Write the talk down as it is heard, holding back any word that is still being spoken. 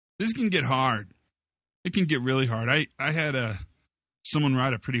This can get hard. It can get really hard. I had someone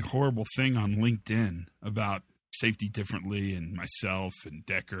write a pretty horrible thing on LinkedIn about Safety Differently and myself and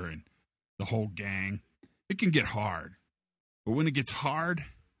Decker and the whole gang. It can get hard. But when it gets hard,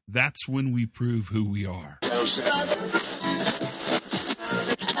 that's when we prove who we are.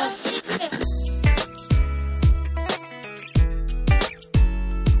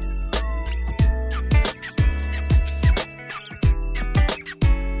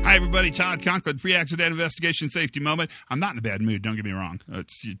 Hi, everybody. Todd Conklin, Pre-Accident Investigation Safety Moment. I'm not in a bad mood. Don't get me wrong.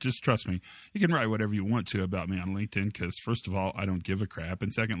 Just trust me. You can write whatever you want to about me on LinkedIn because, first of all, I don't give a crap.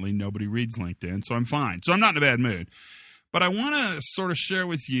 And secondly, nobody reads LinkedIn, so I'm fine. So I'm not in a bad mood. But I want to sort of share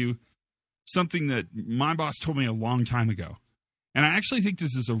with you something that my boss told me a long time ago. And I actually think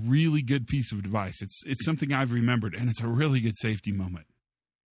this is a really good piece of advice. It's something I've remembered, and it's a really good safety moment.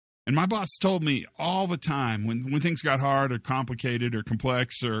 And my boss told me all the time when things got hard or complicated or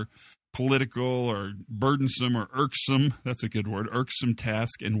complex or political or burdensome or irksome, that's a good word, irksome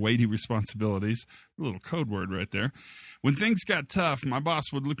task and weighty responsibilities, a little code word right there. When things got tough, my boss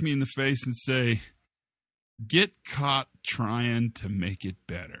would look me in the face and say, "Get caught trying to make it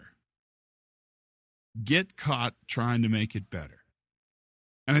better. Get caught trying to make it better."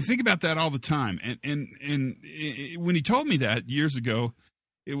 And I think about that all the time. And when he told me that years ago,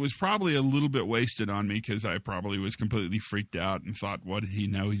 it was probably a little bit wasted on me because I probably was completely freaked out and thought, what did he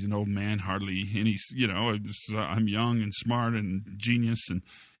know? He's an old man, hardly any, I'm young and smart and genius.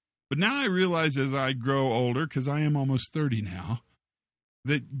 But now I realize as I grow older, because I am almost 30 now,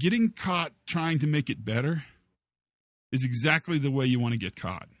 that getting caught trying to make it better is exactly the way you want to get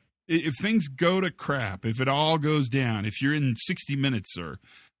caught. If things go to crap, if it all goes down, if you're in 60 Minutes or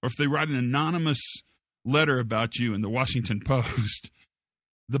if they write an anonymous letter about you in the Washington Post,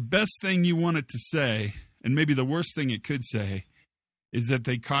 the best thing you want it to say, and maybe the worst thing it could say, is that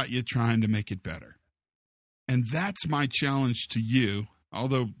they caught you trying to make it better. And that's my challenge to you,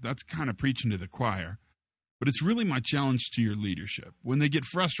 although that's kind of preaching to the choir, but it's really my challenge to your leadership. When they get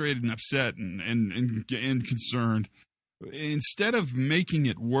frustrated and upset and concerned, instead of making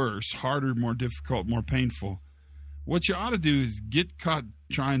it worse, harder, more difficult, more painful, what you ought to do is get caught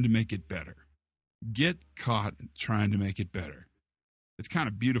trying to make it better. Get caught trying to make it better. It's kind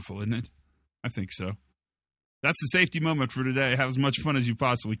of beautiful, isn't it? I think so. That's the safety moment for today. Have as much fun as you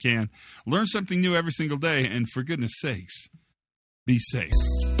possibly can. Learn something new every single day, and for goodness sakes, be safe.